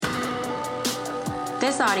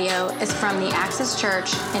This audio is from the Access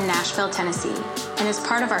Church in Nashville, Tennessee, and is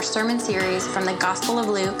part of our sermon series from the Gospel of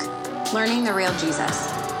Luke, Learning the Real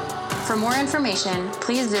Jesus. For more information,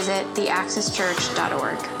 please visit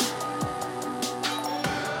theaccesschurch.org.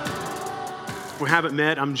 If we haven't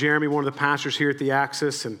met, I'm Jeremy, one of the pastors here at the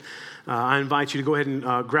Access, and I invite you to go ahead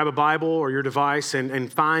and grab a Bible or your device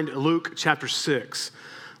and find Luke chapter 6.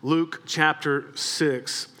 Luke chapter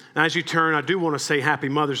 6. And as you turn, I do want to say Happy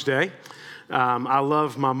Mother's Day. I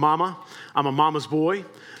love my mama. I'm a mama's boy,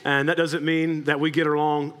 and that doesn't mean that we get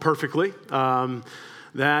along perfectly.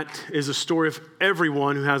 That is a story of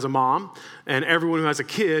everyone who has a mom, and everyone who has a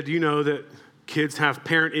kid. You know that kids have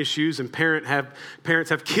parent issues, and parents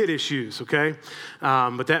have kid issues, okay?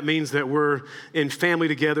 But that means that we're in family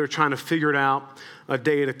together trying to figure it out a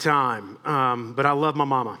day at a time. But I love my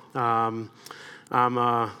mama.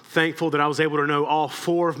 I'm thankful that I was able to know all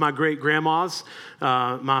four of my great-grandmas.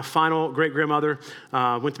 My final great-grandmother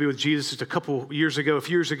went to be with Jesus just a few years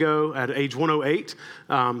ago at age 108.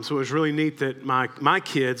 So it was really neat that my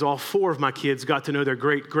kids, all four of my kids, got to know their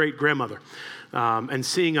great-great-grandmother. And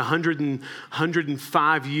seeing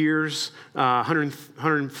 105 years,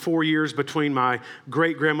 104 years between my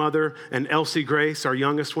great-grandmother and Elsie Grace, our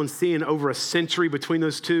youngest one, seeing over a century between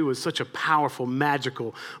those two was such a powerful,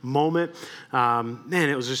 magical moment. Man,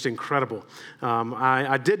 it was just incredible.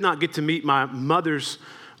 I did not get to meet my mother's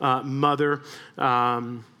mother.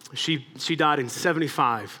 She died in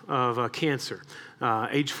 75 of cancer,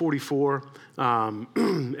 age 44. So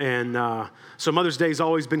Mother's Day has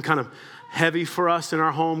always been kind of heavy for us in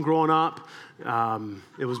our home growing up.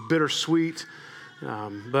 It was bittersweet.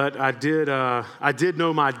 But I did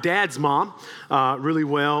know my dad's mom really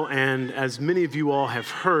well, and as many of you all have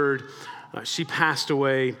heard, she passed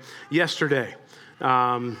away yesterday.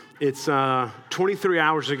 It's 23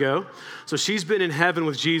 hours ago, so she's been in heaven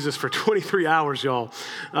with Jesus for 23 hours, y'all.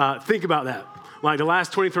 Think about that. Like the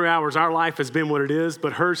last 23 hours, our life has been what it is,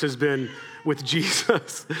 but hers has been with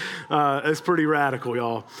Jesus. It's pretty radical,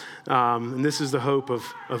 y'all. And this is the hope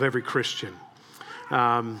of every Christian.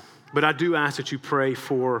 But I do ask that you pray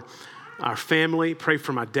for our family. Pray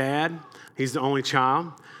for my dad. He's the only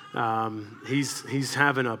child. He's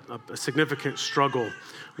having a significant struggle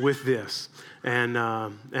with this. And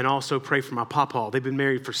also pray for my papa. They've been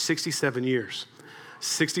married for 67 years.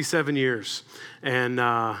 67 years. And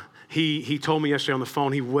he told me yesterday on the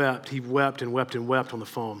phone, he wept and wept on the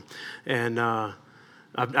phone. And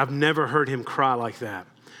I've never heard him cry like that.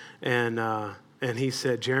 And he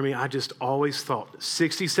said, Jeremy, I just always thought,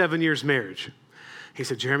 67 years marriage. He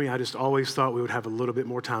said, Jeremy, I just always thought we would have a little bit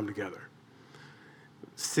more time together.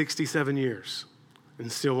 67 years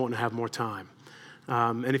and still wanting to have more time.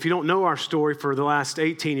 And if you don't know our story, for the last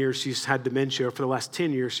 18 years, she's had dementia. For the last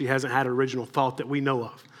 10 years, she hasn't had an original thought that we know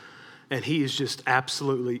of. And he is just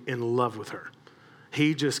absolutely in love with her.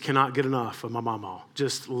 He just cannot get enough of my mama.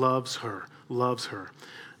 Just loves her.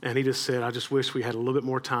 And he just said, I just wish we had a little bit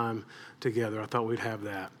more time together. I thought we'd have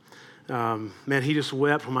that. Man, he just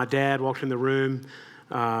wept when my dad walked in the room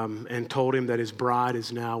and told him that his bride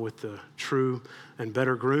is now with the true and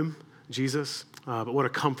better groom, Jesus. But what a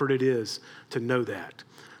comfort it is to know that.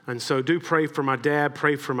 And so do pray for my dad,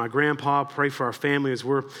 pray for my grandpa, pray for our family as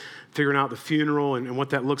we're figuring out the funeral and what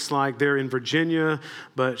that looks like. They're in Virginia,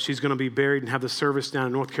 but she's going to be buried and have the service down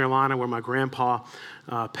in North Carolina where my grandpa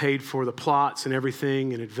paid for the plots and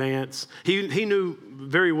everything in advance. He knew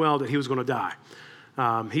very well that he was going to die.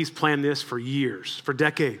 He's planned this for years, for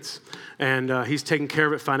decades, and he's taken care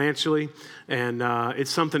of it financially, and it's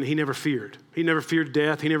something he never feared. He never feared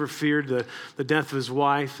death. He never feared the death of his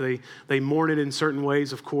wife. They mourn it in certain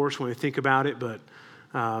ways, of course, when they think about it, but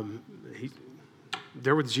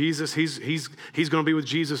they're with Jesus. He's going to be with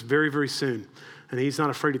Jesus very, very soon, and he's not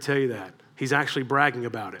afraid to tell you that. He's actually bragging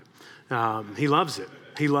about it. He loves it.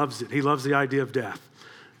 He loves it. He loves the idea of death.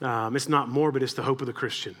 It's not morbid. It's the hope of the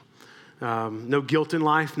Christian. No guilt in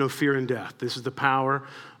life, no fear in death. This is the power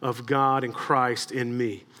of God and Christ in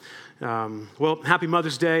me. Well, happy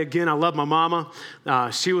Mother's Day. Again, I love my mama.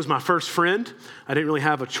 She was my first friend. I didn't really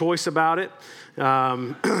have a choice about it.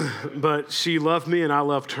 But she loved me and I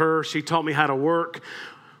loved her. She taught me how to work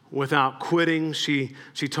without quitting. She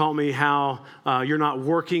taught me how you're not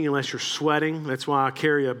working unless you're sweating. That's why I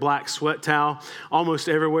carry a black sweat towel almost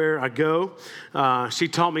everywhere I go. She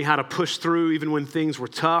taught me how to push through even when things were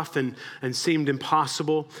tough and seemed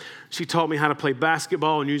impossible. She taught me how to play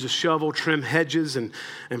basketball and use a shovel, trim hedges and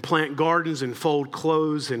plant gardens and fold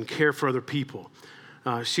clothes and care for other people.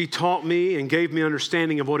 She taught me and gave me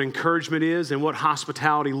understanding of what encouragement is and what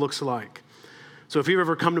hospitality looks like. So if you've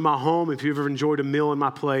ever come to my home, if you've ever enjoyed a meal in my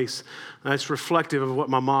place, that's reflective of what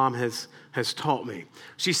my mom has taught me.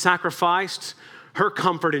 She sacrificed her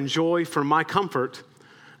comfort and joy for my comfort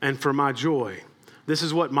and for my joy. This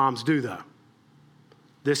is what moms do, though.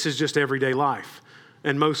 This is just everyday life.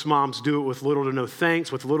 And most moms do it with little to no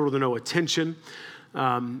thanks, with little to no attention.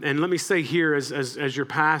 And let me say here, as your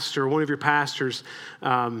pastor, one of your pastors,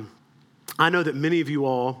 I know that many of you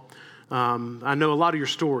all, I know a lot of your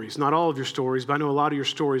stories, not all of your stories, but I know a lot of your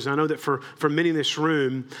stories. I know that for many in this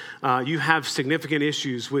room, you have significant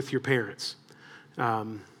issues with your parents,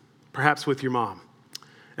 perhaps with your mom.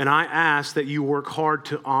 And I ask that you work hard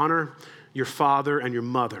to honor your father and your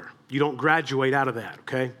mother. You don't graduate out of that,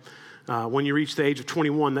 okay? When you reach the age of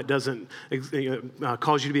 21, that doesn't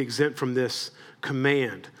cause you to be exempt from this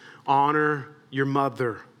command. Honor your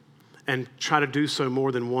mother and try to do so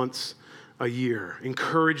more than once a year.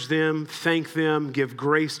 Encourage them, thank them, give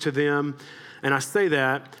grace to them. And I say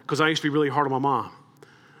that because I used to be really hard on my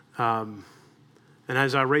mom. And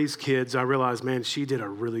as I raised kids, I realized, man, she did a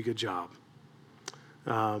really good job.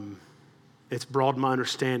 It's broadened my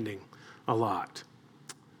understanding a lot.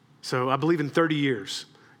 So I believe in 30 years,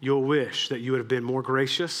 you'll wish that you would have been more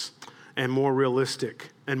gracious and more realistic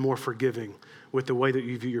and more forgiving with the way that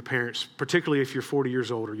you view your parents, particularly if you're 40 years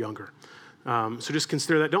old or younger. So just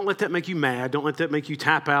consider that. Don't let that make you mad. Don't let that make you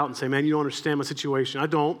tap out and say, man, you don't understand my situation. I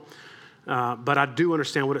don't. But I do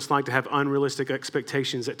understand what it's like to have unrealistic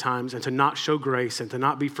expectations at times and to not show grace and to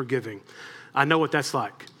not be forgiving. I know what that's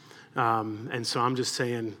like. And so I'm just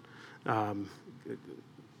saying,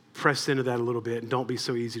 press into that a little bit and don't be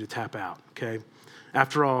so easy to tap out, okay?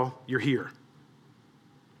 After all, you're here.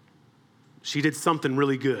 She did something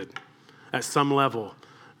really good at some level,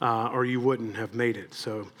 or you wouldn't have made it.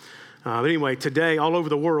 So but anyway, today, all over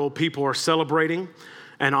the world, people are celebrating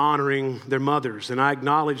and honoring their mothers. And I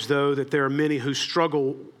acknowledge, though, that there are many who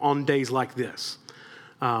struggle on days like this.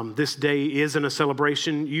 This day isn't a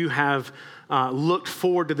celebration. You have looked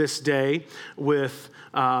forward to this day with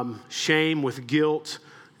shame, with guilt,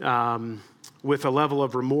 with a level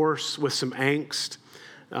of remorse, with some angst.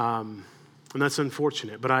 And that's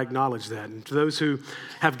unfortunate, but I acknowledge that. And to those who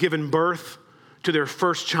have given birth to their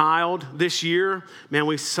first child this year, man,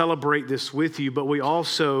 we celebrate this with you, but we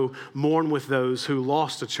also mourn with those who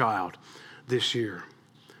lost a child this year.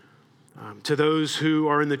 To those who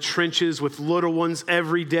are in the trenches with little ones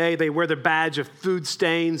every day, they wear the badge of food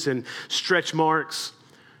stains and stretch marks.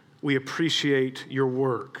 We appreciate your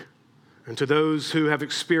work. And to those who have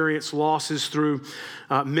experienced losses through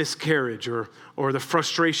miscarriage or the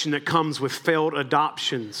frustration that comes with failed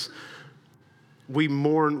adoptions, we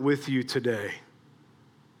mourn with you today.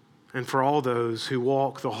 And for all those who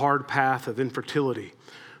walk the hard path of infertility,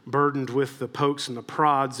 burdened with the pokes and the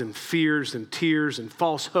prods and fears and tears and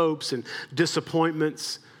false hopes and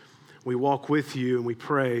disappointments, we walk with you and we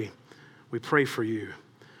pray for you.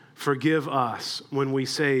 Forgive us when we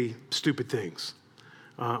say stupid things.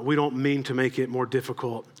 We don't mean to make it more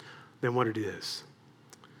difficult than what it is.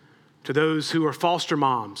 To those who are foster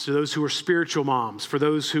moms, to those who are spiritual moms, for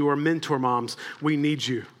those who are mentor moms, we need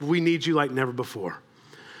you. We need you like never before.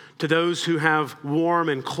 To those who have warm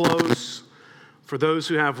and close, for those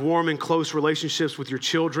who have warm and close relationships with your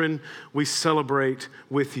children, we celebrate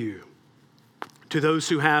with you. To those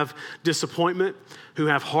who have disappointment, who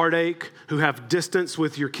have heartache, who have distance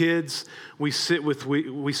with your kids, we sit with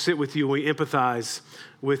you and we empathize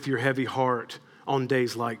with your heavy heart on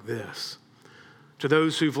days like this. To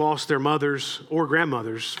those who've lost their mothers or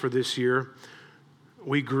grandmothers for this year,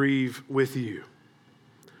 we grieve with you.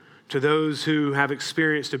 To those who have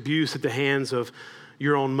experienced abuse at the hands of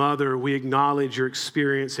your own mother, we acknowledge your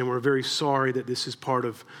experience and we're very sorry that this is part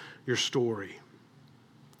of your story.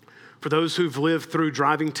 For those who've lived through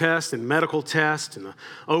driving tests and medical tests and the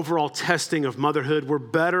overall testing of motherhood, we're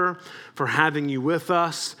better for having you with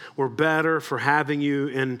us. We're better for having you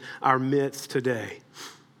in our midst today.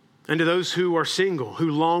 And to those who are single, who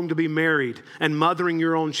long to be married and mothering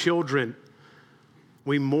your own children,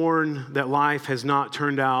 we mourn that life has not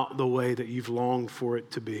turned out the way that you've longed for it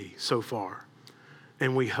to be so far.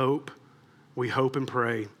 And we hope and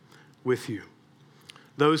pray with you.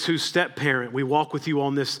 Those who step parent, we walk with you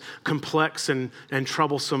on this complex and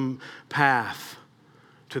troublesome path.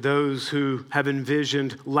 To those who have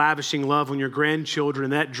envisioned lavishing love on your grandchildren,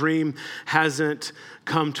 that dream hasn't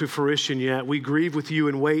come to fruition yet. We grieve with you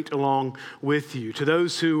and wait along with you. To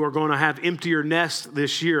those who are going to have emptier nests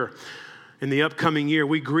this year, in the upcoming year,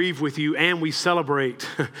 we grieve with you and we celebrate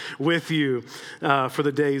with you for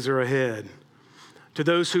the days are ahead. To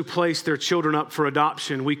those who place their children up for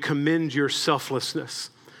adoption, we commend your selflessness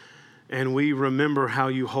and we remember how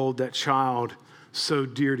you hold that child so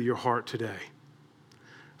dear to your heart today.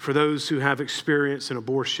 For those who have experienced an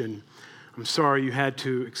abortion, I'm sorry you had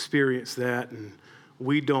to experience that, and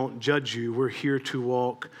we don't judge you. We're here to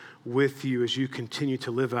walk with you as you continue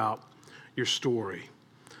to live out your story.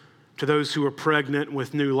 To those who are pregnant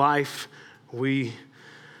with new life, we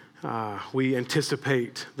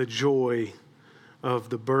anticipate the joy of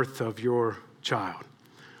the birth of your child.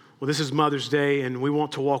 Well, this is Mother's Day, and we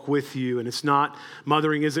want to walk with you. And it's not,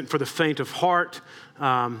 mothering isn't for the faint of heart.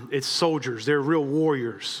 It's soldiers. They're real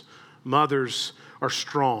warriors. Mothers are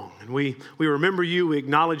strong. And we remember you, we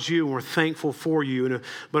acknowledge you, and we're thankful for you.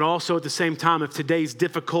 But also at the same time, if today's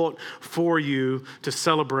difficult for you to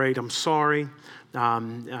celebrate, I'm sorry.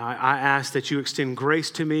 I ask that you extend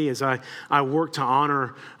grace to me as I work to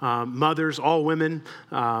honor mothers, all women,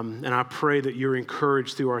 and I pray that you're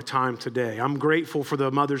encouraged through our time today. I'm grateful for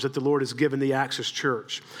the mothers that the Lord has given the Access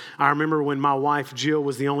Church. I remember when my wife, Jill,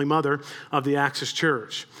 was the only mother of the Access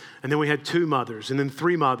Church. And then we had 2 mothers and then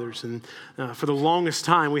 3 mothers. And for the longest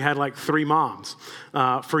time, we had like 3 moms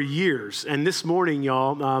for years. And this morning,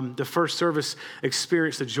 y'all, the first service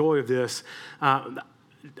experienced the joy of this.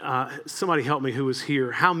 Somebody help me who was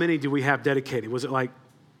here. How many do we have dedicated? Was it like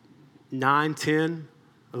 9, 10,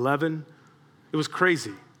 11? It was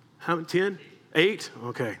crazy. How many? 10? 8?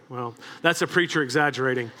 Okay, well, that's a preacher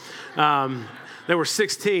exaggerating. There were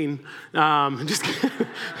 16. Just kidding.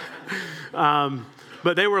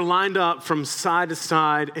 But they were lined up from side to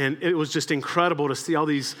side, and it was just incredible to see all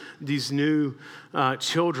these new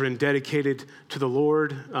children dedicated to the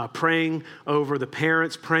Lord, praying over the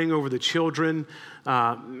parents, praying over the children.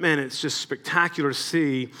 Man, it's just spectacular to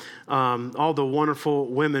see all the wonderful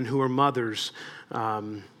women who are mothers.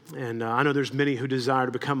 And I know there's many who desire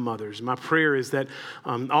to become mothers. My prayer is that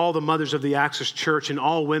all the mothers of the Access Church and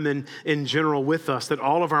all women in general with us, that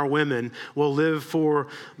all of our women will live for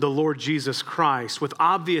the Lord Jesus Christ with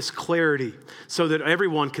obvious clarity so that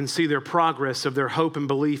everyone can see their progress of their hope and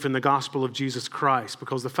belief in the gospel of Jesus Christ.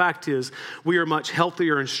 Because the fact is, we are much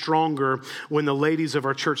healthier and stronger when the ladies of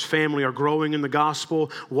our church family are growing in the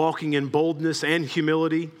gospel, walking in boldness and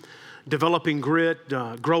humility, developing grit,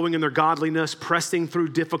 growing in their godliness, pressing through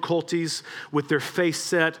difficulties with their face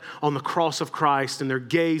set on the cross of Christ and their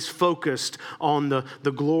gaze focused on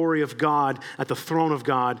the glory of God at the throne of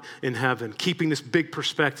God in heaven, keeping this big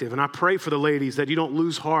perspective. And I pray for the ladies that you don't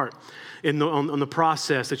lose heart on the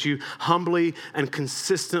process, that you humbly and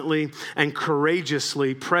consistently and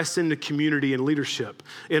courageously press into community and leadership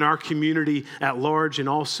in our community at large and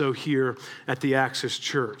also here at the Access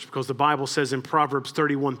Church. Because the Bible says in Proverbs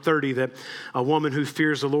 31:30 that a woman who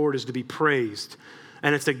fears the Lord is to be praised.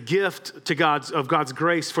 And it's a gift to God's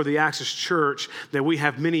grace for the Access Church that we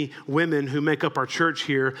have many women who make up our church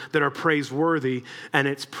here that are praiseworthy. And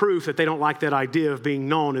it's proof that they don't like that idea of being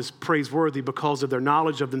known as praiseworthy because of their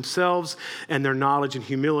knowledge of themselves and their knowledge and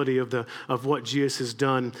humility of what Jesus has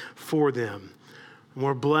done for them. And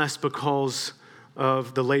we're blessed because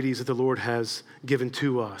of the ladies that the Lord has given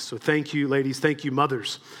to us. So thank you, ladies. Thank you,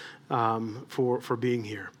 mothers, for being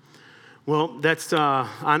here. Well, that's,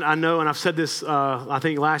 I know, and I've said this, I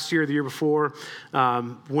think last year or the year before,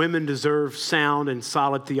 women deserve sound and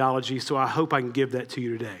solid theology, so I hope I can give that to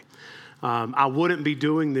you today. I wouldn't be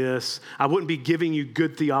doing this, I wouldn't be giving you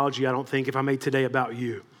good theology, I don't think, if I made today about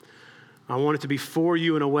you. I want it to be for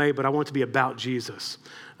you in a way, but I want it to be about Jesus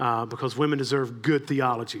because women deserve good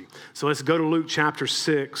theology. So let's go to Luke chapter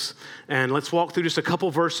 6, and let's walk through just a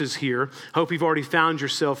couple verses here. Hope you've already found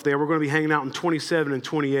yourself there. We're going to be hanging out in 27 and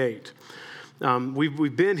 28.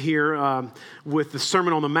 We've been here with the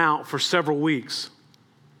Sermon on the Mount for several weeks.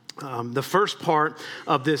 The first part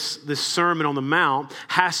of this Sermon on the Mount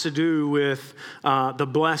has to do with the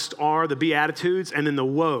blessed are, the Beatitudes, and then the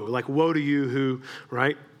woe, like woe to you who,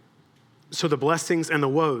 right? So the blessings and the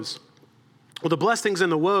woes. Well, the blessings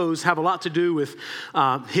and the woes have a lot to do with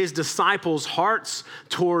his disciples' hearts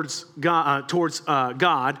towards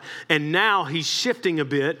God, and now he's shifting a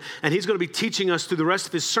bit, and he's going to be teaching us through the rest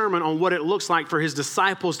of his sermon on what it looks like for his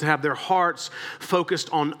disciples to have their hearts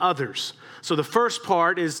focused on others. So the first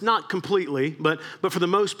part is not completely, but for the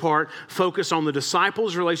most part, focus on the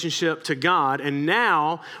disciples' relationship to God. And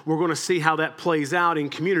now we're going to see how that plays out in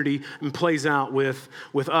community and plays out with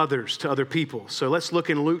others, to other people. So let's look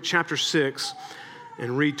in Luke chapter 6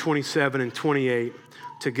 and read 27 and 28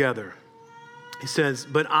 together. He says,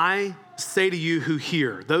 "But I say to you who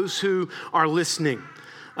hear," those who are listening,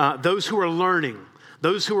 those who are learning,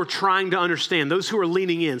 those who are trying to understand, those who are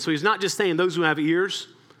leaning in. So he's not just saying those who have ears,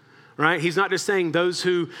 right? He's not just saying those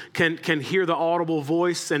who can hear the audible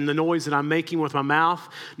voice and the noise that I'm making with my mouth.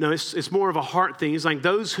 No, it's more of a heart thing. He's like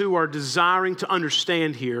those who are desiring to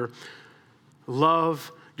understand here,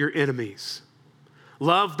 love your enemies.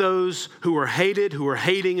 Love those who are hated, who are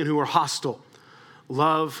hating, and who are hostile.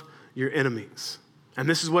 Love your enemies. And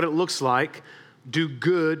this is what it looks like. Do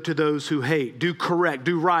good to those who hate. Do correct.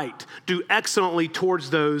 Do right. Do excellently towards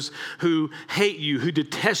those who hate you, who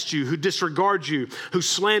detest you, who disregard you, who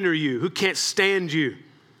slander you, who can't stand you.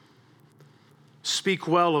 Speak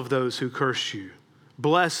well of those who curse you.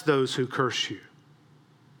 Bless those who curse you.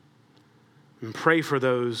 And pray for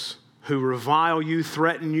those who revile you,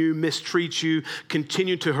 threaten you, mistreat you,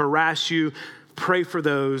 continue to harass you. Pray for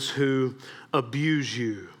those who abuse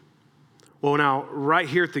you. Well, now, right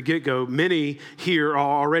here at the get-go, many here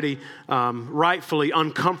are already rightfully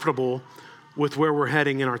uncomfortable with where we're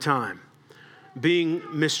heading in our time. Being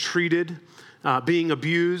mistreated, being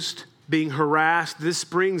abused, being harassed, this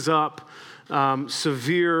brings up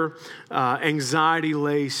severe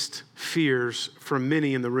anxiety-laced fears from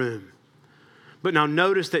many in the room. But now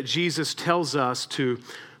notice that Jesus tells us to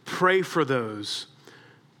pray for those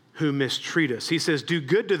who mistreat us. He says, do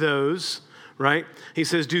good to those, right? He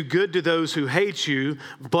says, do good to those who hate you,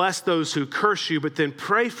 bless those who curse you, but then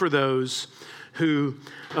pray for those who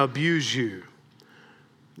abuse you.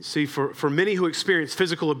 See, for many who experience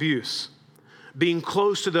physical abuse, being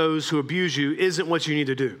close to those who abuse you isn't what you need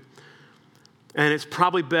to do. And it's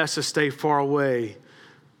probably best to stay far away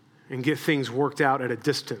and get things worked out at a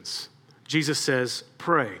distance. Jesus says,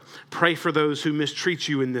 pray. Pray for those who mistreat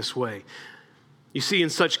you in this way. You see, in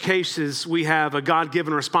such cases, we have a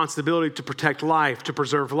God-given responsibility to protect life, to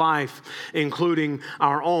preserve life, including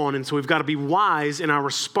our own. And so we've got to be wise in our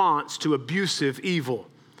response to abusive evil.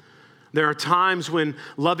 There are times when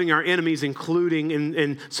loving our enemies, including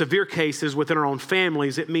in severe cases within our own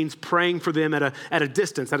families, it means praying for them at a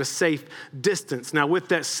distance, at a safe distance. Now, with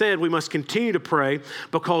that said, we must continue to pray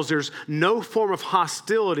because there's no form of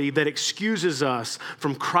hostility that excuses us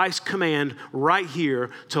from Christ's command right here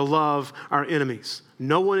to love our enemies.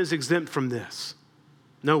 No one is exempt from this.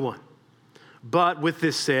 No one. But with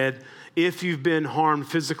this said, if you've been harmed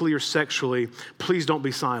physically or sexually, please don't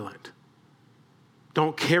be silent.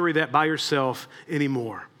 Don't carry that by yourself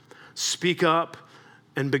anymore. Speak up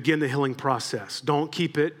and begin the healing process. Don't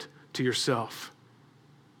keep it to yourself.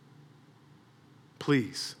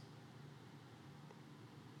 Please.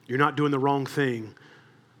 You're not doing the wrong thing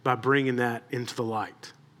by bringing that into the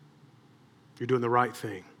light. You're doing the right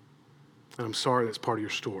thing. And I'm sorry that's part of your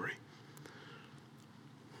story.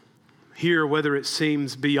 Here, whether it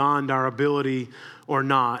seems beyond our ability or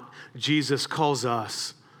not, Jesus calls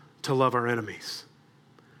us to love our enemies.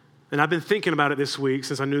 And I've been thinking about it this week,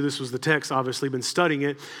 since I knew this was the text, obviously, been studying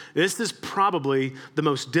it. This is probably the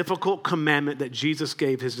most difficult commandment that Jesus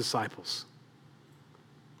gave his disciples.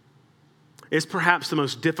 It's perhaps the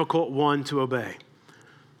most difficult one to obey.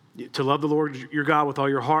 To love the Lord your God with all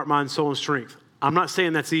your heart, mind, soul, and strength. I'm not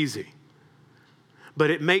saying that's easy. But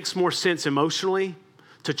it makes more sense emotionally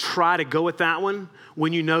to try to go with that one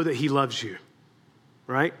when you know that he loves you,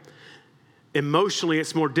 right? Emotionally,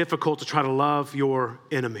 it's more difficult to try to love your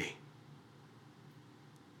enemy.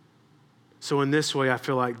 So in this way, I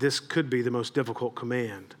feel like this could be the most difficult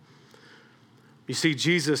command. You see,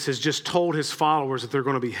 Jesus has just told his followers that they're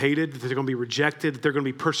going to be hated, that they're going to be rejected, that they're going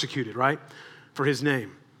to be persecuted, right? For his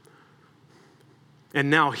name. And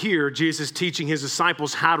now here, Jesus is teaching his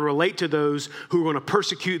disciples how to relate to those who are going to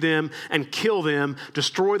persecute them and kill them,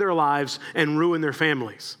 destroy their lives, and ruin their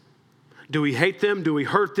families. Do we hate them? Do we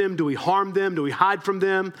hurt them? Do we harm them? Do we hide from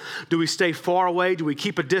them? Do we stay far away? Do we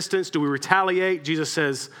keep a distance? Do we retaliate? Jesus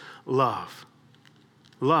says, love.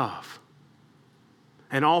 Love.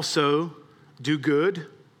 And also do good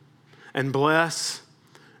and bless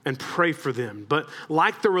and pray for them. But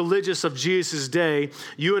like the religious of Jesus' day,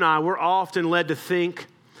 you and I, we're often led to think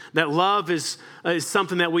that love is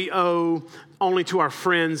something that we owe only to our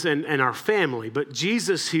friends and our family. But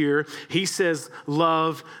Jesus here, he says,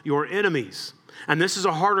 love your enemies. And this is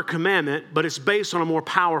a harder commandment, but it's based on a more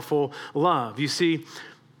powerful love. You see,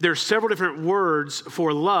 there's several different words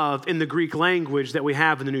for love in the Greek language that we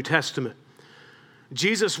have in the New Testament.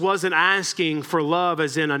 Jesus wasn't asking for love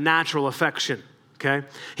as in a natural affection, okay?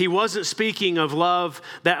 He wasn't speaking of love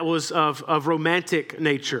that was of romantic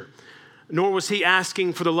nature, nor was he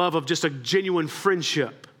asking for the love of just a genuine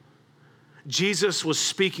friendship. Jesus was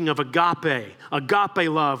speaking of agape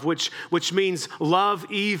love, which means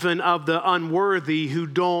love even of the unworthy who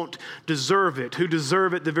don't deserve it, who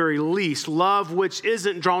deserve it the very least. Love which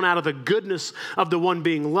isn't drawn out of the goodness of the one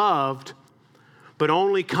being loved, but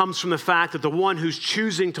only comes from the fact that the one who's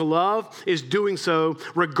choosing to love is doing so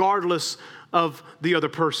regardless of the other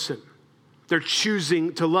person. They're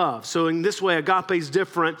choosing to love. So in this way, agape is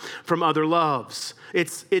different from other loves.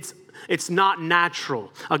 It's it's not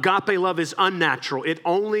natural. Agape love is unnatural. It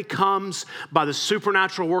only comes by the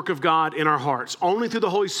supernatural work of God in our hearts. Only through the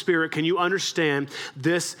Holy Spirit can you understand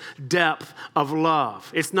this depth of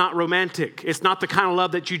love. It's not romantic. It's not the kind of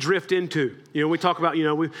love that you drift into. We talk about,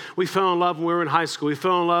 we fell in love when we were in high school. We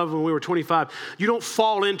fell in love when we were 25. You don't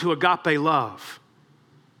fall into agape love.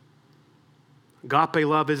 Agape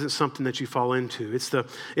love isn't something that you fall into. It's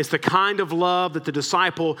the kind of love that the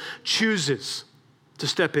disciple chooses to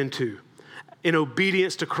step into in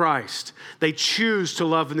obedience to Christ. They choose to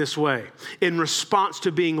love in this way in response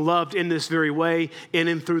to being loved in this very way in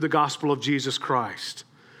and through the gospel of Jesus Christ.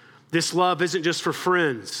 This love isn't just for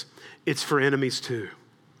friends, it's for enemies too.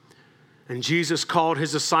 And Jesus called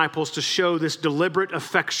his disciples to show this deliberate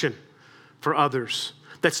affection for others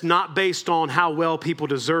that's not based on how well people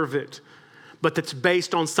deserve it, but that's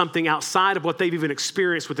based on something outside of what they've even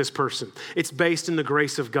experienced with this person. It's based in the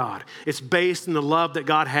grace of God. It's based in the love that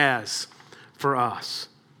God has for us.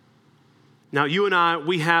 Now, you and I,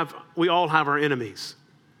 we all have our enemies.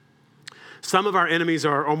 Some of our enemies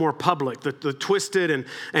are more public, the twisted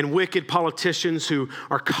and wicked politicians who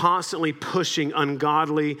are constantly pushing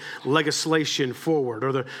ungodly legislation forward,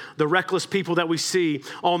 or the reckless people that we see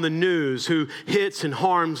on the news who hits and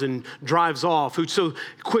harms and drives off, who so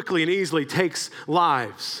quickly and easily takes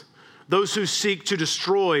lives. Those who seek to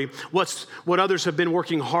destroy what others have been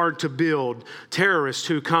working hard to build, terrorists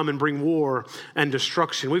who come and bring war and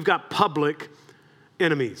destruction. We've got public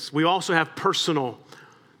enemies. We also have personal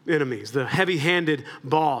enemies, the heavy-handed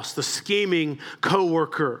boss, the scheming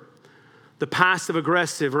coworker, the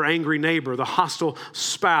passive-aggressive or angry neighbor, the hostile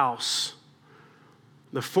spouse,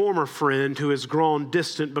 the former friend who has grown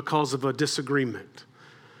distant because of a disagreement,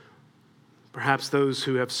 perhaps those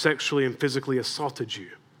who have sexually and physically assaulted you.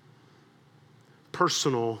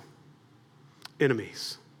 Personal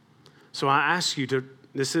enemies. So I ask you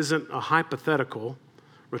this isn't a hypothetical,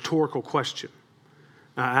 rhetorical question.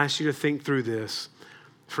 I ask you to think through this.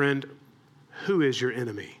 Friend, who is your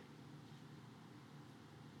enemy?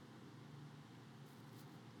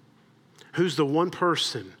 Who's the one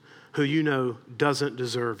person who you know doesn't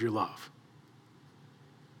deserve your love?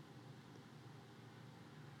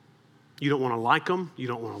 You don't want to like them. You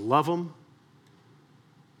don't want to love them.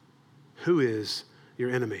 Who is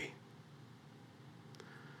your enemy?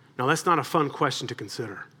 Now, that's not a fun question to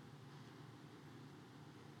consider,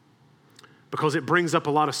 because it brings up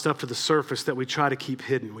a lot of stuff to the surface that we try to keep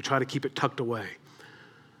hidden. We try to keep it tucked away.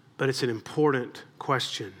 But it's an important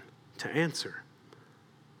question to answer.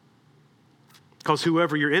 Because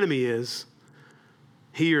whoever your enemy is,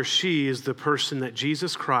 he or she is the person that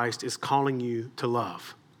Jesus Christ is calling you to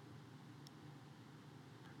love.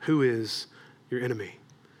 Who is your enemy?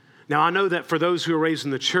 Now, I know that for those who are raised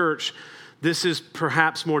in the church, this is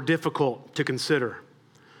perhaps more difficult to consider,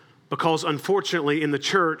 because unfortunately in the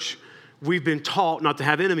church, we've been taught not to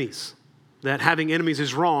have enemies, that having enemies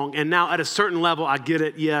is wrong. And now at a certain level, I get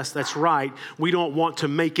it. Yes, that's right. We don't want to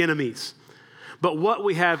make enemies. But what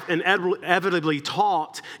we have inevitably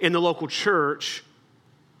taught in the local church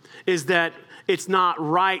is that it's not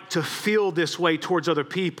right to feel this way towards other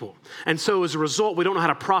people. And so as a result, we don't know how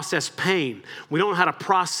to process pain. We don't know how to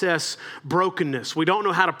process brokenness. We don't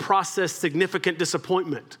know how to process significant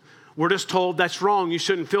disappointment. We're just told that's wrong. You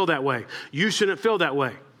shouldn't feel that way. You shouldn't feel that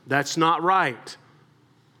way. That's not right.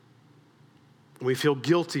 We feel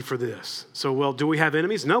guilty for this. So, do we have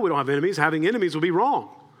enemies? No, we don't have enemies. Having enemies will be wrong.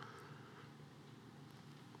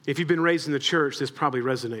 If you've been raised in the church, this probably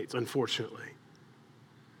resonates, unfortunately.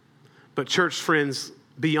 But church friends,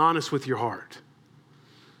 be honest with your heart.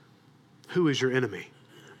 Who is your enemy?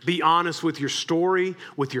 Be honest with your story,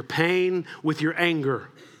 with your pain, with your anger.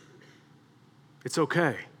 It's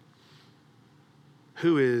okay.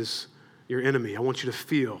 Who is your enemy? I want you to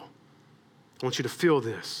feel. I want you to feel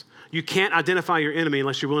this. You can't identify your enemy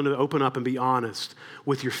unless you're willing to open up and be honest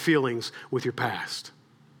with your feelings, with your past.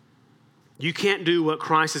 You can't do what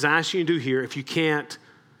Christ is asking you to do here if you can't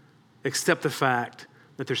accept the fact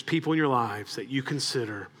that there's people in your lives that you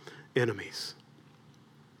consider enemies.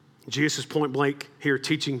 Jesus is point blank here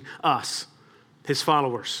teaching us, his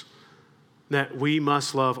followers, that we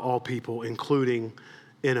must love all people, including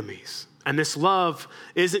enemies. And this love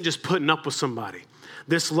isn't just putting up with somebody.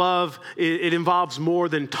 This love, it involves more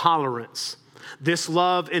than tolerance. This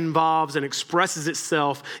love involves and expresses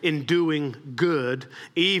itself in doing good,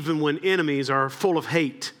 even when enemies are full of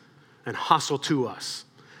hate and hostile to us.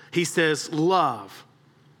 He says, love.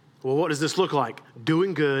 Well, what does this look like?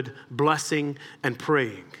 Doing good, blessing, and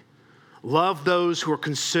praying. Love those who are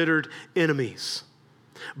considered enemies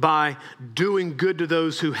by doing good to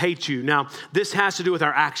those who hate you. Now, this has to do with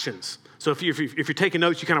our actions. So if you're taking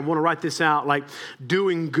notes, you kind of want to write this out. Like,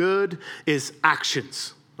 doing good is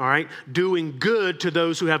actions, all right? Doing good to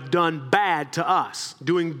those who have done bad to us.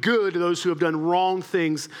 Doing good to those who have done wrong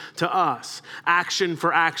things to us. Action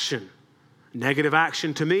for action. Negative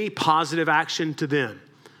action to me, positive action to them.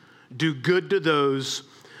 Do good to those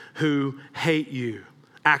who hate you.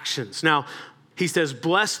 Actions. Now, he says,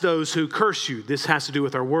 bless those who curse you. This has to do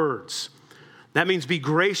with our words. That means be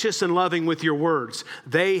gracious and loving with your words.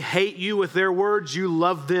 They hate you with their words. You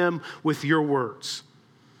love them with your words.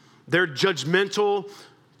 They're judgmental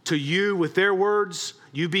to you with their words.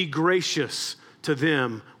 You be gracious to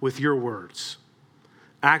them with your words.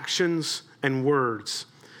 Actions and words.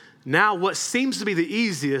 Now, what seems to be the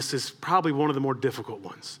easiest is probably one of the more difficult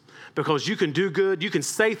ones, because you can do good, you can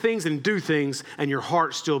say things and do things, and your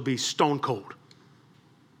heart still be stone cold.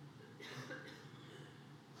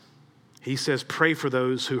 He says, pray for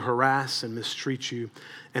those who harass and mistreat you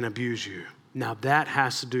and abuse you. Now, that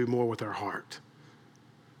has to do more with our heart.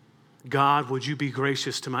 God, would you be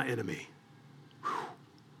gracious to my enemy? Whew.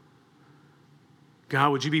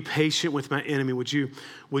 God, would you be patient with my enemy? Would you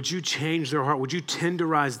change their heart? Would you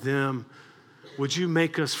tenderize them? Would you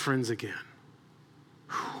make us friends again?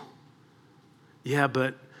 Whew. Yeah,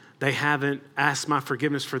 but they haven't asked my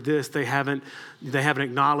forgiveness for this. They haven't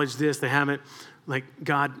acknowledged this. They haven't,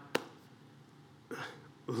 God,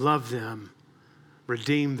 love them,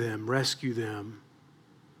 redeem them, rescue them,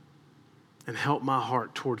 and help my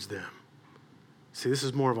heart towards them. See, this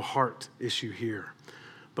is more of a heart issue here.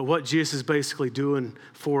 But what Jesus is basically doing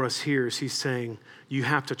for us here is he's saying you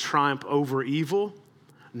have to triumph over evil,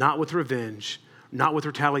 not with revenge, not with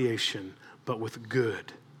retaliation, but with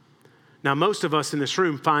good. Now, most of us in this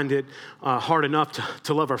room find it hard enough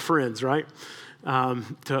to love our friends, right?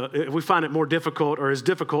 We find it more difficult, or as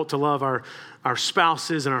difficult, to love our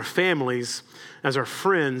spouses and our families as our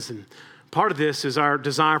friends. And part of this is our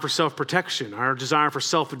desire for self-protection. Our desire for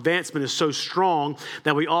self-advancement is so strong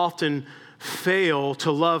that we often fail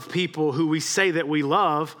to love people who we say that we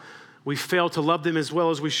love. We fail to love them as well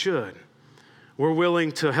as we should. We're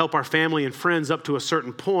willing to help our family and friends up to a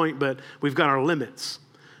certain point, but we've got our limits.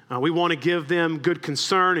 We want to give them good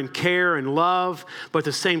concern and care and love, but at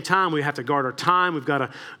the same time, we have to guard our time. We've got to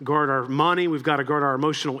guard our money. We've got to guard our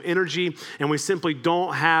emotional energy, and we simply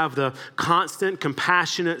don't have the constant,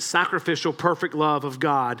 compassionate, sacrificial, perfect love of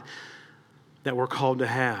God that we're called to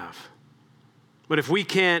have. But if we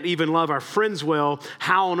can't even love our friends well,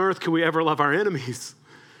 how on earth can we ever love our enemies?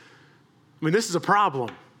 I mean, this is a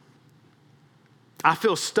problem. I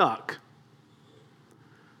feel stuck.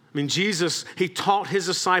 I mean, Jesus, he taught his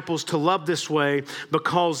disciples to love this way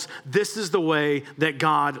because this is the way that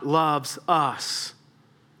God loves us.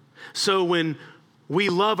 So when we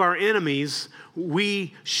love our enemies,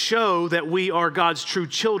 we show that we are God's true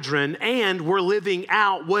children, and we're living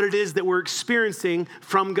out what it is that we're experiencing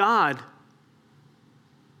from God.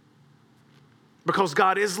 Because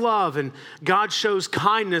God is love, and God shows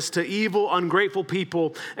kindness to evil, ungrateful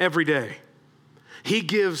people every day. He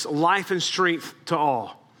gives life and strength to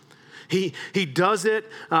all. He does it.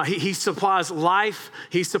 He supplies life.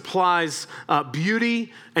 He supplies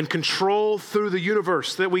beauty and control through the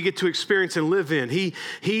universe that we get to experience and live in.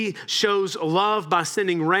 He shows love by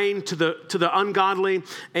sending rain to the ungodly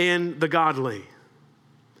and the godly.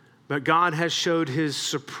 But God has showed his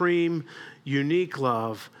supreme, unique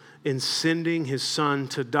love in sending his son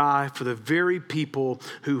to die for the very people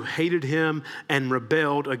who hated him and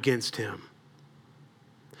rebelled against him.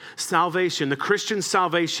 Salvation, the Christian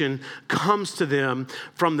salvation, comes to them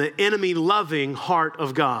from the enemy-loving heart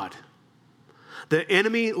of God. The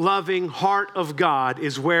enemy-loving heart of God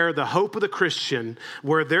is where the hope of the Christian,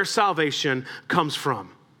 where their salvation comes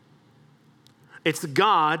from. It's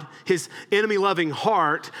God, his enemy-loving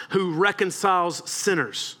heart, who reconciles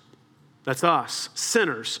sinners. That's us,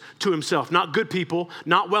 sinners, to himself. Not good people,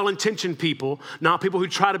 not well-intentioned people, not people who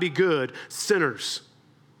try to be good, sinners.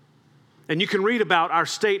 And you can read about our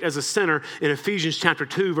state as a sinner in Ephesians chapter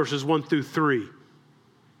 2, verses 1 through 3.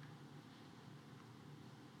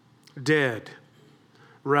 Dead,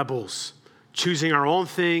 rebels, choosing our own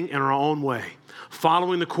thing and our own way,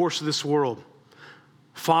 following the course of this world,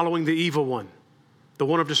 following the evil one, the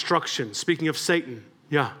one of destruction. Speaking of Satan,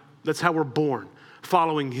 yeah, that's how we're born,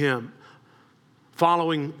 following him,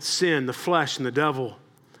 following sin, the flesh, and the devil,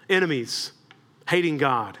 enemies, hating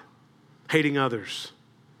God, hating others.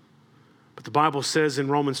 But the Bible says in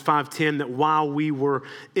Romans 5:10 that while we were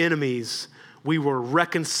enemies, We were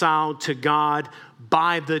reconciled to God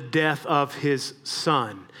by the death of his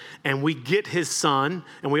Son. And we get his Son,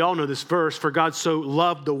 and we all know this verse, for God so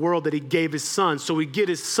loved the world that he gave his Son. So we get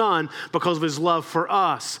his Son because of his love for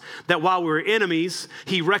us, that while we were enemies,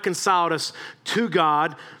 he reconciled us to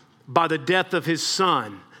God by the death of his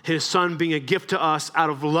Son being a gift to us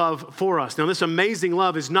out of love for us. Now, this amazing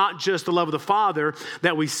love is not just the love of the Father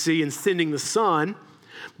that we see in sending the Son,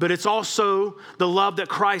 but it's also the love that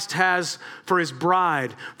Christ has for his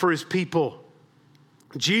bride, for his people.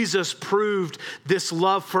 Jesus proved this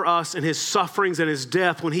love for us in his sufferings and his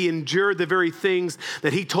death when he endured the very things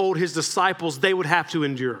that he told his disciples they would have to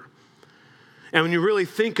endure. And when you really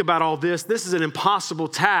think about all this, this is an impossible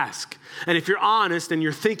task. And if you're honest and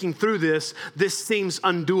you're thinking through this, this seems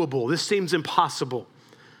undoable. This seems impossible.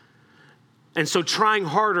 And so trying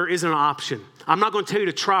harder isn't an option. I'm not going to tell you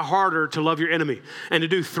to try harder to love your enemy and to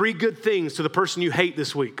do 3 good things to the person you hate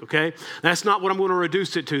this week, okay? That's not what I'm going to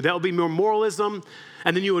reduce it to. That would be more moralism,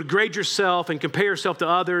 and then you would grade yourself and compare yourself to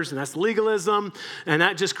others, and that's legalism, and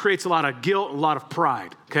that just creates a lot of guilt and a lot of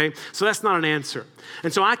pride, okay? So that's not an answer.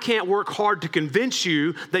 And so I can't work hard to convince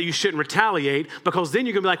you that you shouldn't retaliate, because then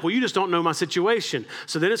you're going to be like, well, you just don't know my situation.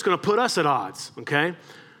 So then it's going to put us at odds, okay?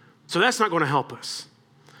 So that's not going to help us.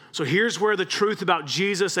 So here's where the truth about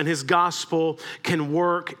Jesus and his gospel can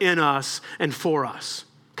work in us and for us,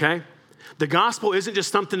 okay? The gospel isn't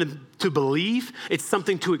just something to believe, it's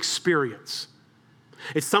something to experience.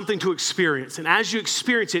 It's something to experience. And as you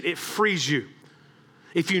experience it, it frees you.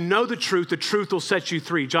 If you know the truth will set you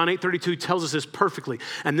free. John 8:32 tells us this perfectly.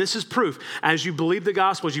 And this is proof. As you believe the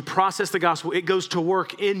gospel, as you process the gospel, it goes to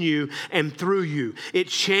work in you and through you. It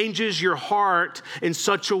changes your heart in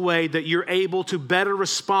such a way that you're able to better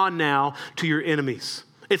respond now to your enemies.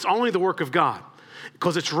 It's only the work of God.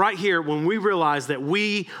 Because it's right here when we realize that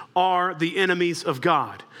we are the enemies of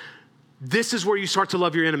God. This is where you start to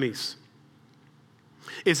love your enemies.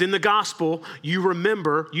 Is in the gospel, you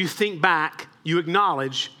remember, you think back, you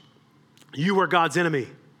acknowledge you are God's enemy.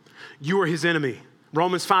 You are his enemy.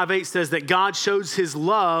 Romans 5:8 says that God shows his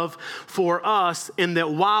love for us in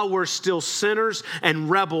that while we're still sinners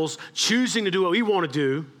and rebels, choosing to do what we want to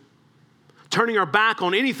do, turning our back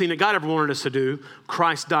on anything that God ever wanted us to do,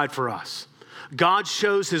 Christ died for us. God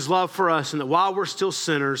shows his love for us in that while we're still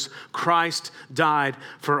sinners, Christ died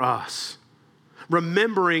for us.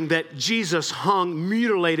 Remembering that Jesus hung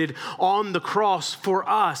mutilated on the cross for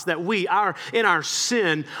us, that we are in our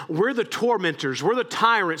sin, we're the tormentors, we're the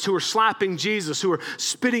tyrants who are slapping Jesus, who are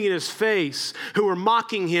spitting in his face, who are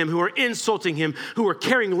mocking him, who are insulting him, who are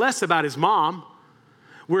caring less about his mom.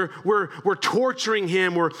 We're torturing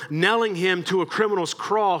him, we're nailing him to a criminal's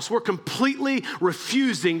cross. We're completely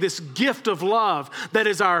refusing this gift of love that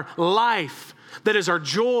is our life, that is our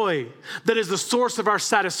joy, that is the source of our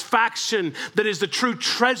satisfaction, that is the true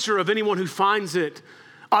treasure of anyone who finds it,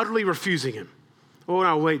 utterly refusing him. Oh,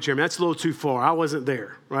 no, wait, Jeremy, that's a little too far. I wasn't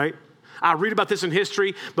there, right? I read about this in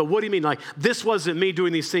history, but what do you mean? Like, this wasn't me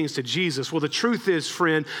doing these things to Jesus. Well, the truth is,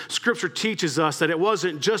 friend, Scripture teaches us that it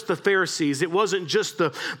wasn't just the Pharisees. It wasn't just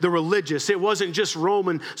the religious. It wasn't just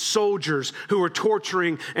Roman soldiers who were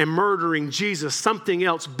torturing and murdering Jesus. Something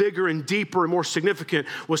else bigger and deeper and more significant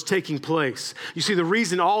was taking place. You see, the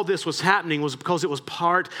reason all this was happening was because it was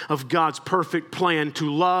part of God's perfect plan to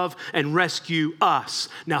love and rescue us.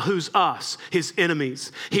 Now, who's us? His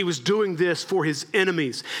enemies. He was doing this for his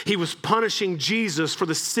enemies. He was punishing Jesus for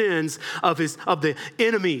the sins of the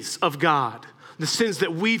enemies of God, the sins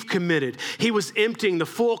that we've committed. He was emptying the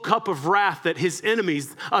full cup of wrath that his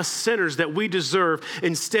enemies, us sinners, that we deserve.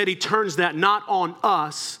 Instead, he turns that not on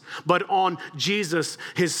us, but on Jesus,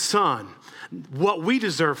 his son. What we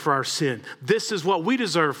deserve for our sin. This is what we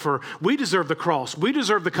deserve we deserve the cross. We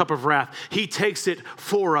deserve the cup of wrath. He takes it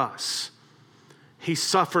for us. He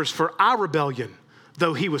suffers for our rebellion.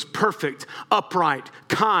 Though he was perfect, upright,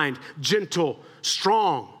 kind, gentle,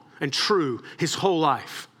 strong, and true his whole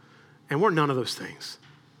life. And we're none of those things.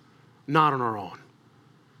 Not on our own.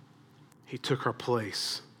 He took our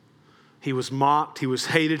place. He was mocked, he was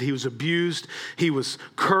hated, he was abused, he was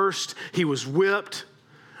cursed, he was whipped.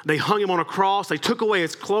 They hung him on a cross. They took away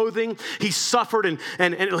his clothing. He suffered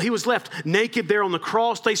and he was left naked there on the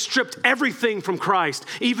cross. They stripped everything from Christ,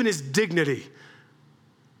 even his dignity.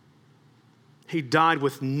 He died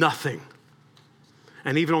with nothing.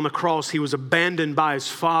 And even on the cross, he was abandoned by his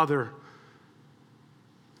Father,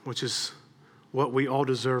 which is what we all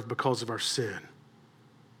deserve because of our sin.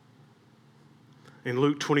 In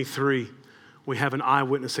Luke 23, we have an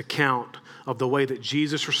eyewitness account of the way that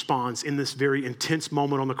Jesus responds in this very intense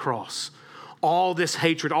moment on the cross. all this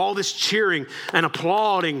hatred, all this cheering and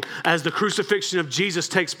applauding as the crucifixion of Jesus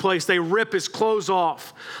takes place. They rip his clothes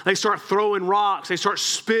off. They start throwing rocks. They start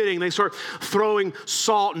spitting. They start throwing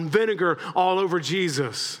salt and vinegar all over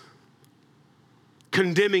Jesus,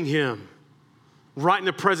 condemning him right in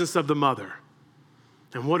the presence of the mother.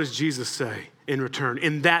 And what does Jesus say in return?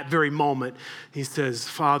 In that very moment, he says,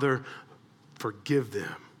 Father, forgive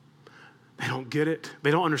them. They don't get it.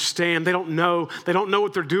 They don't understand. They don't know. They don't know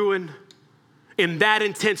what they're doing. In that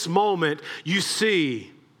intense moment, you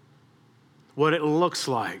see what it looks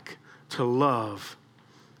like to love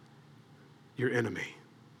your enemy.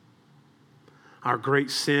 Our great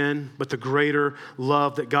sin, but the greater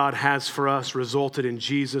love that God has for us resulted in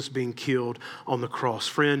Jesus being killed on the cross.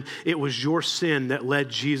 Friend, it was your sin that led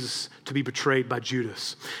Jesus to be betrayed by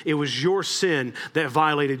Judas. It was your sin that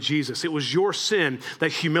violated Jesus. It was your sin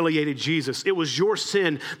that humiliated Jesus. It was your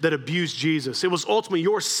sin that abused Jesus. It was ultimately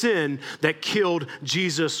your sin that killed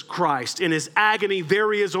Jesus Christ. In his agony,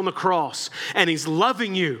 there he is on the cross, and he's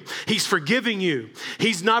loving you. He's forgiving you.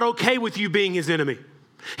 He's not okay with you being his enemy.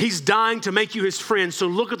 He's dying to make you his friend. So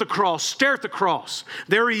look at the cross, stare at the cross.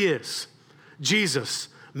 There he is, Jesus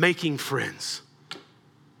making friends.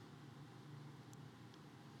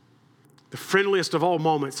 The friendliest of all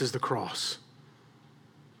moments is the cross.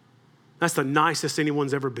 That's the nicest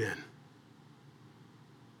anyone's ever been.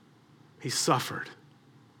 He suffered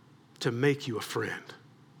to make you a friend.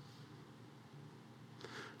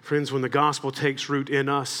 Friends, when the gospel takes root in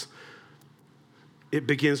us, it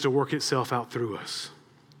begins to work itself out through us.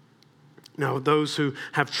 Now, those who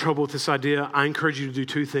have trouble with this idea, I encourage you to do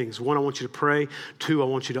two things. One, I want you to pray. Two, I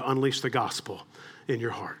want you to unleash the gospel in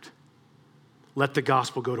your heart. Let the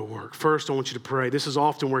gospel go to work. First, I want you to pray. This is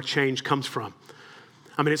often where change comes from.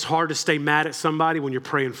 I mean, it's hard to stay mad at somebody when you're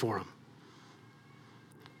praying for them.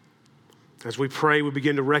 As we pray, we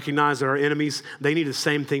begin to recognize that our enemies, they need the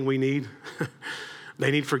same thing we need.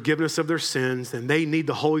 They need forgiveness of their sins, and they need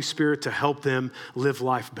the Holy Spirit to help them live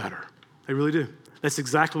life better. They really do. That's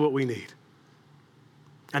exactly what we need.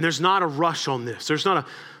 And there's not a rush on this. There's not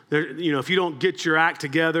if you don't get your act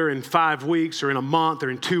together in 5 weeks or in a month or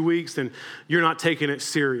in 2 weeks, then you're not taking it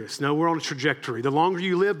serious. No, we're on a trajectory. The longer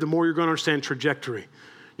you live, the more you're going to understand trajectory.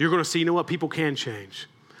 You're going to see, you know what, people can change.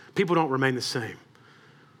 People don't remain the same.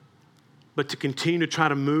 But to continue to try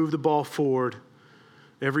to move the ball forward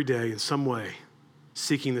every day in some way,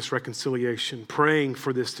 seeking this reconciliation, praying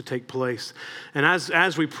for this to take place. And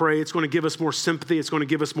as we pray, it's going to give us more sympathy. It's going to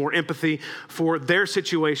give us more empathy for their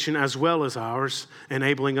situation as well as ours,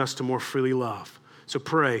 enabling us to more freely love. So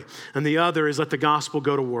pray. And the other is let the gospel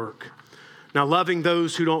go to work. Now, loving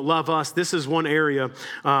those who don't love us, this is one area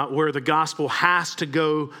where the gospel has to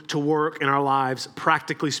go to work in our lives,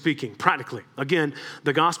 practically speaking. Practically. Again,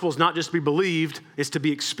 the gospel is not just to be believed, it's to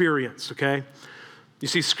be experienced, okay? You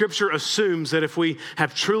see, Scripture assumes that if we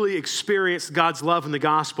have truly experienced God's love in the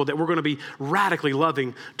gospel, that we're going to be radically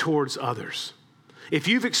loving towards others. If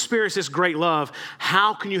you've experienced this great love,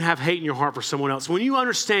 how can you have hate in your heart for someone else? When you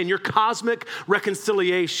understand your cosmic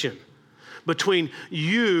reconciliation between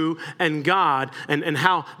you and God and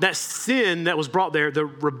how that sin that was brought there, the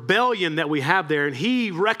rebellion that we have there, and he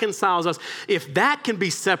reconciles us, if that can be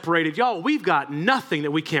separated, y'all, we've got nothing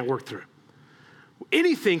that we can't work through.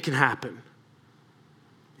 Anything can happen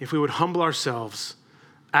if we would humble ourselves,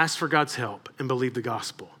 ask for God's help, and believe the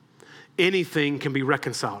gospel. Anything can be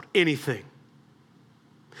reconciled, anything.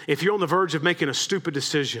 If you're on the verge of making a stupid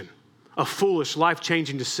decision, a foolish,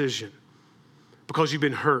 life-changing decision, because you've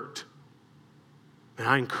been hurt, and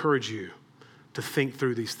I encourage you to think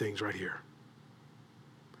through these things right here.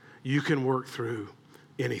 You can work through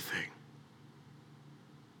anything.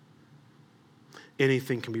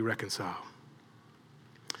 Anything can be reconciled.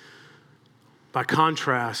 By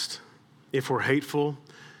contrast, if we're hateful,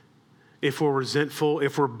 if we're resentful,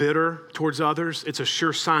 if we're bitter towards others, it's a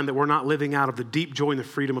sure sign that we're not living out of the deep joy and the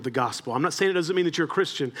freedom of the gospel. I'm not saying it doesn't mean that you're a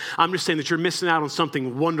Christian. I'm just saying that you're missing out on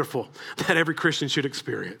something wonderful that every Christian should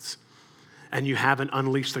experience. And you haven't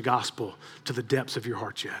unleashed the gospel to the depths of your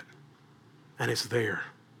heart yet. And it's there.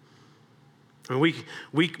 I mean,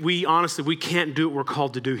 we honestly, we can't do what we're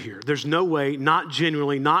called to do here. There's no way, not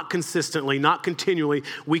genuinely, not consistently, not continually,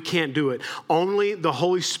 we can't do it. Only the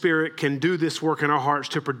Holy Spirit can do this work in our hearts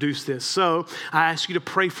to produce this. So I ask you to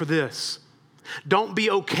pray for this. Don't be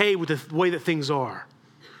okay with the way that things are.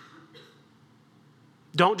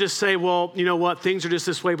 Don't just say, well, you know what, things are just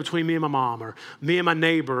this way between me and my mom, or me and my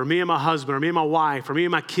neighbor, or me and my husband, or me and my wife, or me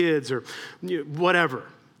and my kids, or whatever.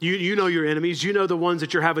 You know your enemies. You know the ones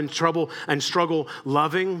that you're having trouble and struggle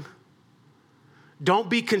loving. Don't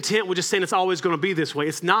be content with just saying it's always going to be this way.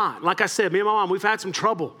 It's not. Like I said, me and my mom, we've had some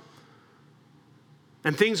trouble.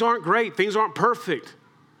 And things aren't great. Things aren't perfect.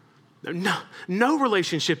 No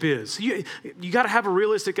relationship is. You got to have a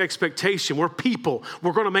realistic expectation. We're people.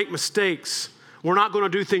 We're going to make mistakes. We're not going to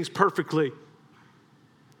do things perfectly.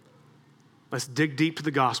 Let's dig deep to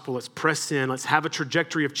the gospel. Let's press in. Let's have a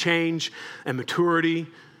trajectory of change and maturity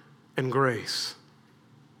and grace.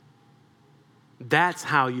 That's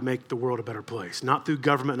how you make the world a better place. Not through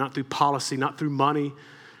government, not through policy, not through money.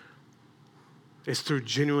 It's through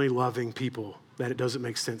genuinely loving people that it doesn't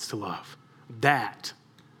make sense to love. That,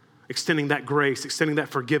 extending that grace, extending that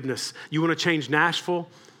forgiveness. You want to change Nashville?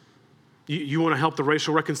 You want to help the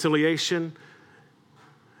racial reconciliation?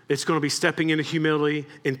 It's going to be stepping into humility,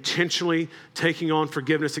 intentionally taking on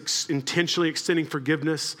forgiveness, intentionally extending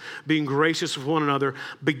forgiveness, being gracious with one another,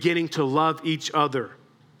 beginning to love each other.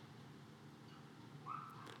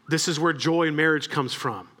 This is where joy in marriage comes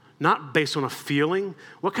from. Not based on a feeling.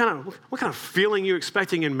 What kind of feeling are you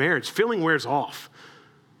expecting in marriage? Feeling wears off.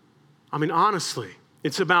 I mean, honestly,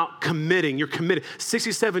 it's about committing. You're committed.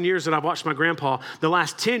 67 years that I've watched my grandpa, the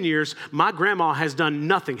last 10 years, my grandma has done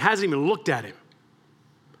nothing, hasn't even looked at him.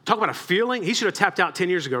 Talk about a feeling. He should have tapped out 10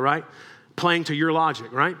 years ago, right? Playing to your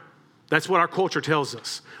logic, right? That's what our culture tells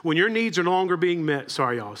us. When your needs are no longer being met,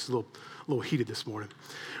 sorry y'all, it's a little heated this morning.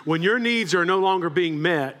 When your needs are no longer being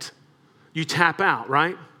met, you tap out,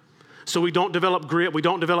 right? So we don't develop grit, we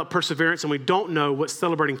don't develop perseverance, and we don't know what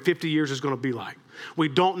celebrating 50 years is going to be like. We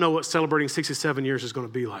don't know what celebrating 67 years is going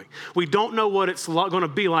to be like. We don't know what it's going to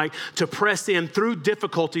be like to press in through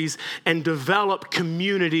difficulties and develop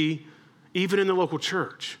community, even in the local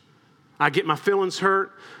church. I get my feelings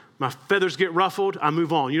hurt, my feathers get ruffled, I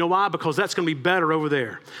move on. You know why? Because that's going to be better over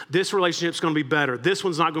there. This relationship's going to be better. This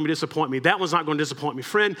one's not going to disappoint me. That one's not going to disappoint me.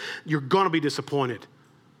 Friend, you're going to be disappointed.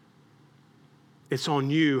 It's on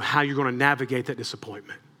you how you're going to navigate that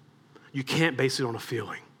disappointment. You can't base it on a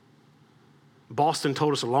feeling. Boston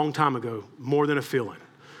told us a long time ago, more than a feeling.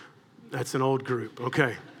 That's an old group.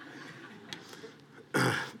 Okay.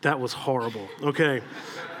 That was horrible. Okay.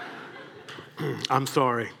 I'm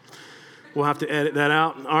sorry. We'll have to edit that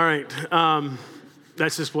out. All right.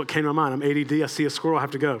 That's just what came to my mind. I'm ADD. I see a squirrel. I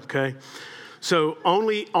have to go. Okay. So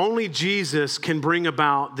only Jesus can bring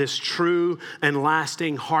about this true and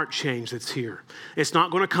lasting heart change that's here. It's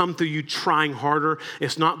not going to come through you trying harder.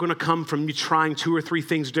 It's not going to come from you trying 2 or 3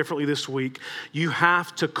 things differently this week. You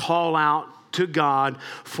have to call out to God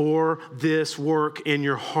for this work in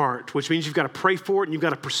your heart, which means you've got to pray for it and you've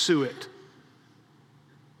got to pursue it.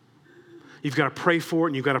 You've got to pray for it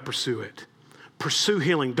and you've got to pursue it. Pursue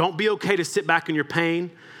healing. Don't be okay to sit back in your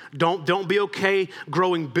pain. Don't be okay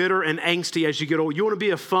growing bitter and angsty as you get old. You want to be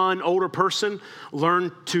a fun, older person?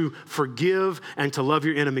 Learn to forgive and to love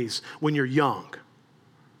your enemies when you're young.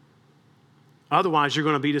 Otherwise, you're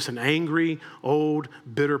going to be just an angry, old,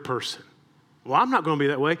 bitter person. Well, I'm not going to be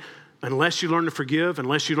that way. Unless you learn to forgive,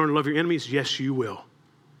 unless you learn to love your enemies, yes, you will.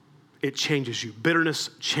 It changes you. Bitterness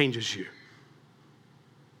changes you.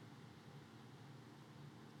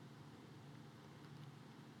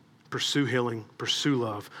 Pursue healing, pursue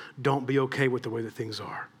love. Don't be okay with the way that things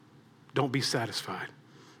are. Don't be satisfied.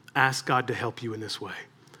 Ask God to help you in this way.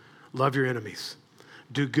 Love your enemies.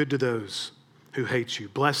 Do good to those who hate you.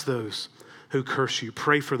 Bless those who curse you.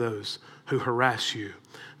 Pray for those who harass you,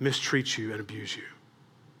 mistreat you, and abuse you.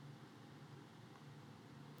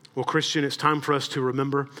 Well, Christian, it's time for us to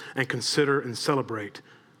remember and consider and celebrate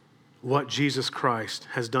what Jesus Christ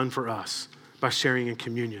has done for us by sharing in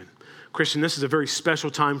communion. Christian, this is a very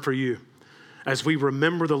special time for you as we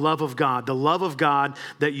remember the love of God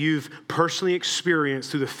that you've personally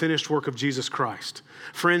experienced through the finished work of Jesus Christ.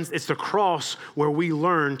 Friends, it's the cross where we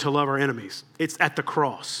learn to love our enemies. It's at the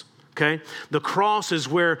cross, okay? The cross is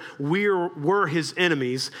where we were his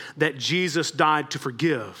enemies that Jesus died to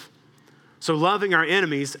forgive. So loving our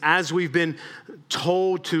enemies, as we've been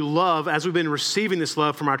told to love, as we've been receiving this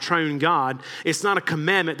love from our triune God, it's not a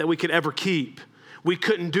commandment that we could ever keep. We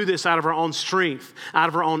couldn't do this out of our own strength, out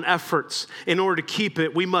of our own efforts. In order to keep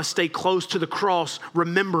it, we must stay close to the cross,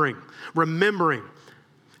 remembering.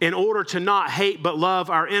 In order to not hate but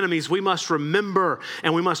love our enemies, we must remember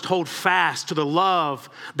and we must hold fast to the love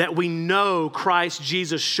that we know Christ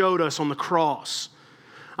Jesus showed us on the cross.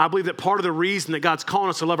 I believe that part of the reason that God's calling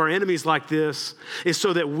us to love our enemies like this is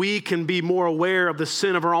so that we can be more aware of the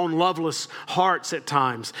sin of our own loveless hearts at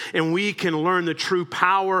times, and we can learn the true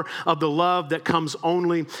power of the love that comes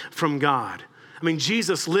only from God. I mean,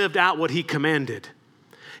 Jesus lived out what he commanded.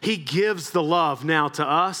 He gives the love now to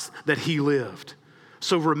us that he lived.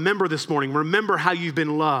 So remember this morning, remember how you've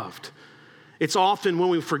been loved. It's often when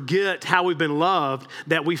we forget how we've been loved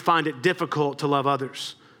that we find it difficult to love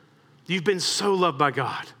others. You've been so loved by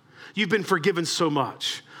God. You've been forgiven so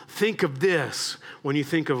much. Think of this when you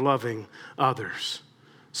think of loving others.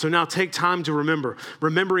 So now take time to remember.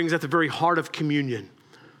 Remembering is at the very heart of communion.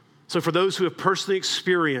 So for those who have personally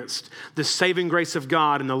experienced the saving grace of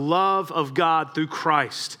God and the love of God through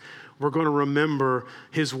Christ, we're going to remember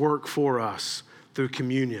his work for us through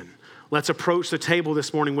communion. Let's approach the table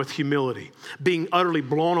this morning with humility, being utterly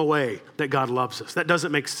blown away that God loves us. That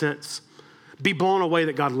doesn't make sense. Be blown away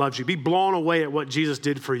that God loves you. Be blown away at what Jesus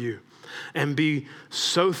did for you. And be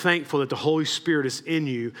so thankful that the Holy Spirit is in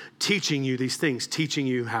you, teaching you these things, teaching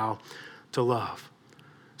you how to love.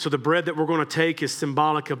 So the bread that we're going to take is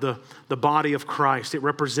symbolic of the body of Christ. It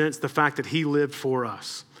represents the fact that he lived for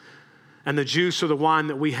us. And the juice or the wine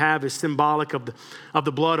that we have is symbolic of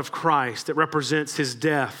the blood of Christ that represents his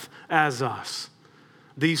death as us.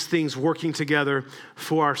 These things working together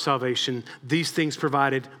for our salvation. These things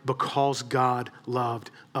provided because God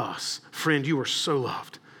loved us. Friend, you are so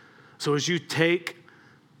loved. So as you take,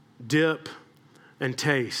 dip, and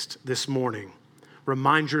taste this morning,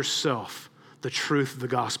 remind yourself the truth of the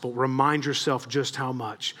gospel. Remind yourself just how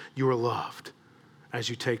much you are loved as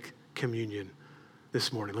you take communion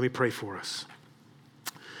this morning. Let me pray for us.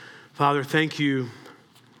 Father, thank you,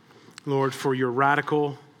 Lord, for your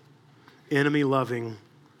radical, enemy-loving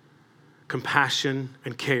compassion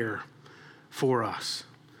and care for us.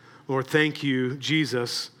 Lord, thank you,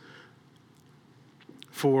 Jesus,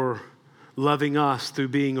 for loving us through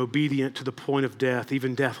being obedient to the point of death,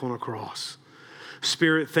 even death on a cross.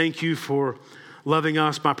 Spirit, thank you for loving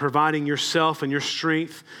us by providing yourself and your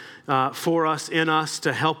strength for us, in us,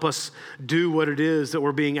 to help us do what it is that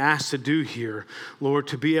we're being asked to do here. Lord,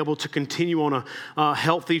 to be able to continue on a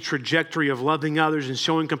healthy trajectory of loving others and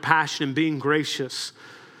showing compassion and being gracious,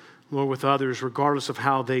 Lord, with others, regardless of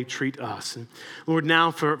how they treat us. And Lord, now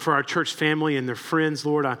for our church family and their friends,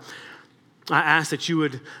 Lord, I ask that you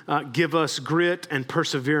would give us grit and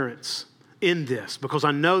perseverance in this, because I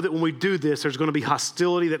know that when we do this, there's going to be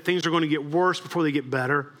hostility, that things are going to get worse before they get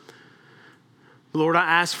better. Lord, I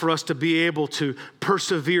ask for us to be able to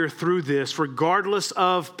persevere through this, regardless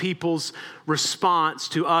of people's response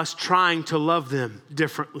to us trying to love them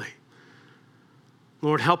differently.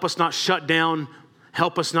 Lord, help us not shut down.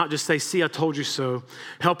 Help us not just say, see, I told you so.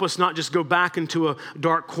 Help us not just go back into a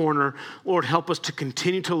dark corner. Lord, help us to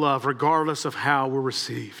continue to love regardless of how we're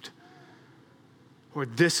received.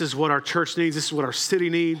 Lord, this is what our church needs. This is what our city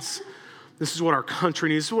needs. This is what our country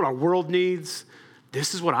needs. This is what our world needs.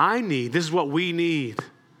 This is what I need. This is what we need.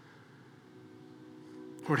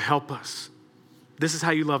 Lord, help us. This is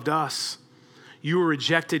how you loved us. You were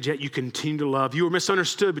rejected, yet you continue to love. You were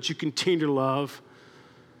misunderstood, but you continue to love.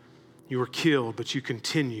 You were killed, but you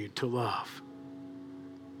continued to love.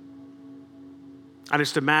 I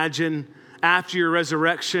just imagine after your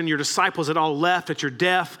resurrection, your disciples had all left at your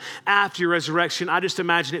death. After your resurrection, I just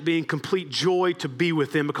imagine it being complete joy to be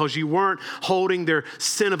with them, because you weren't holding their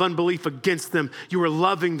sin of unbelief against them. You were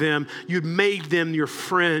loving them. You'd made them your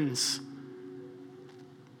friends.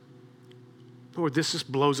 Lord, this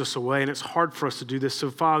just blows us away, and it's hard for us to do this. So,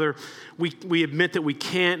 Father, we admit that we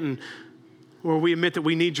can't, or we admit that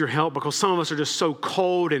we need your help, because some of us are just so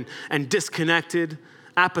cold and disconnected,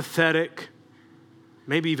 apathetic,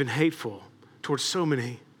 maybe even hateful towards so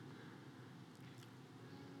many.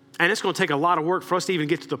 And it's going to take a lot of work for us to even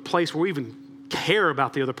get to the place where we even care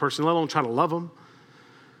about the other person, let alone try to love them.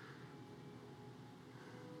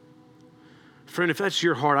 Friend, if that's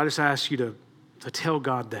your heart, I just ask you to tell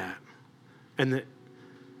God that, and that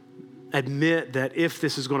admit that if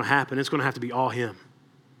this is going to happen, it's going to have to be all him.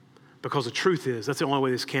 Because the truth is, that's the only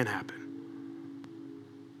way this can happen.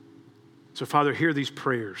 So, Father, hear these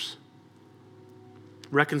prayers.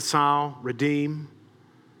 Reconcile, redeem.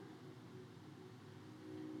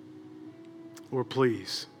 Lord,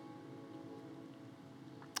 please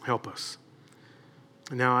help us.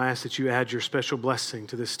 And now I ask that you add your special blessing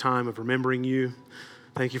to this time of remembering you.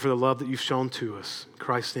 Thank you for the love that you've shown to us. In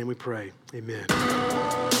Christ's name we pray. Amen.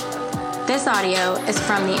 This audio is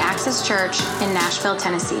from the Access Church in Nashville,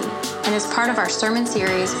 Tennessee, and is part of our sermon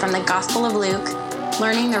series from the Gospel of Luke,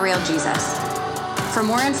 Learning the Real Jesus. For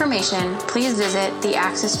more information, please visit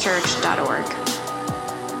theaccesschurch.org.